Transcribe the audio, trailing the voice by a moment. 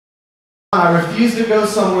I refuse to go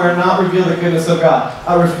somewhere and not reveal the goodness of God.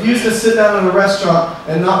 I refuse to sit down in a restaurant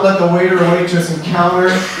and not let the waiter or waitress encounter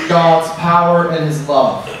God's power and His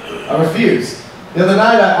love. I refuse. The other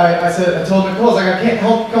night I told Nicole, I can't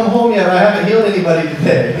come home yet. I haven't healed anybody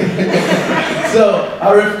today. So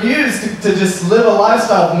I refuse to just live a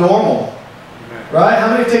lifestyle of normal. Right? How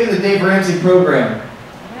many have taken the Dave Ramsey program?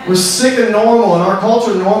 We're sick of normal. In our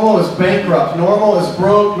culture, normal is bankrupt. Normal is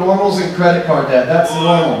broke. Normal's in credit card debt. That's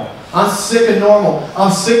normal. I'm sick of normal.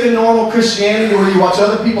 I'm sick of normal Christianity where you watch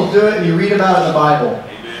other people do it and you read about it in the Bible.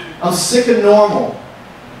 Amen. I'm sick of normal.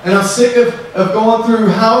 And I'm sick of going through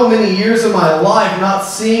how many years of my life not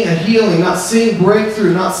seeing a healing, not seeing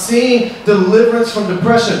breakthrough, not seeing deliverance from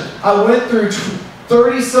depression. I went through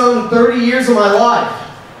 30 years of my life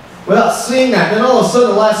without seeing that. Then all of a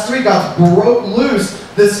sudden the last 3 God's broke loose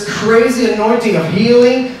this crazy anointing of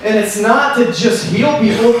healing. And it's not to just heal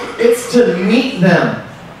people, it's to meet them.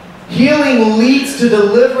 Healing leads to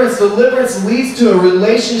deliverance. Deliverance leads to a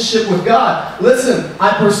relationship with God. Listen,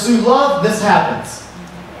 I pursue love, this happens.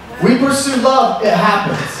 We pursue love, it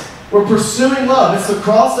happens. We're pursuing love. It's the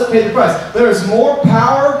cross that paid the price. There is more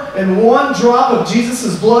power in one drop of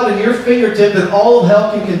Jesus' blood in your fingertip than all of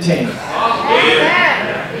hell can contain. Amen.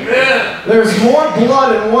 There's more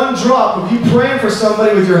blood in one drop of you praying for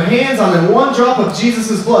somebody with your hands on them. One drop of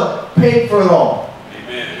Jesus' blood paid for it all.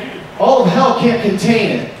 All of hell can't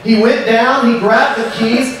contain it. He went down, he grabbed the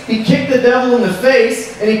keys, he kicked the devil in the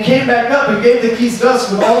face, and he came back up and gave the keys to us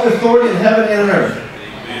with all the authority in heaven and on earth.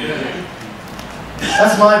 Amen.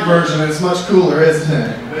 That's my version, and it's much cooler, isn't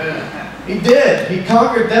it? Amen. He did. He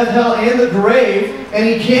conquered death, hell, and the grave, and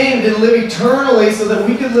He came to live eternally so that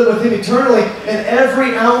we could live with Him eternally. And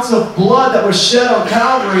every ounce of blood that was shed on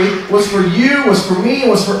Calvary was for you, was for me, and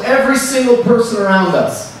was for every single person around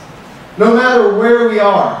us, no matter where we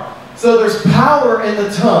are. So there's power in the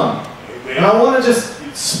tongue. And I want to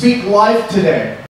just speak life today.